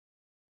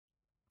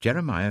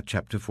Jeremiah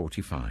chapter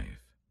 45.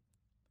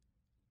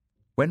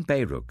 When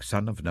Baruch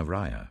son of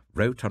Neriah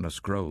wrote on a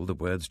scroll the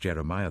words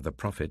Jeremiah the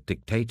prophet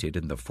dictated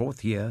in the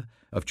 4th year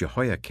of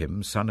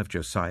Jehoiakim son of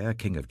Josiah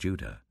king of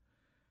Judah,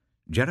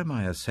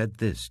 Jeremiah said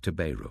this to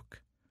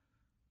Baruch,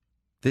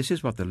 "This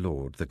is what the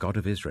Lord, the God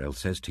of Israel,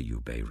 says to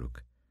you,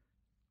 Baruch.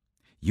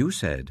 You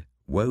said,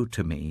 'Woe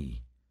to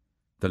me!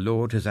 The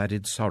Lord has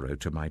added sorrow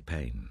to my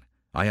pain.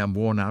 I am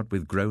worn out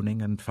with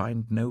groaning and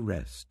find no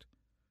rest.'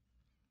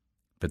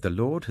 But the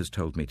Lord has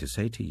told me to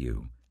say to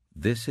you,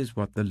 this is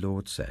what the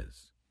Lord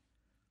says.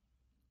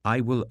 I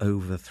will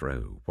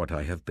overthrow what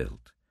I have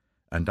built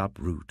and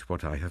uproot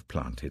what I have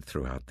planted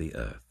throughout the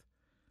earth.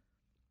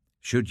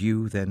 Should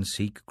you then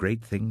seek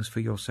great things for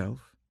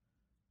yourself?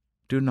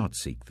 Do not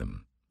seek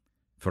them,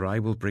 for I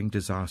will bring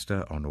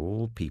disaster on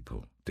all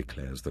people,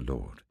 declares the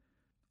Lord.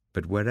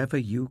 But wherever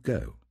you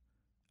go,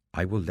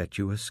 I will let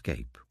you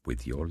escape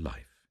with your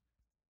life."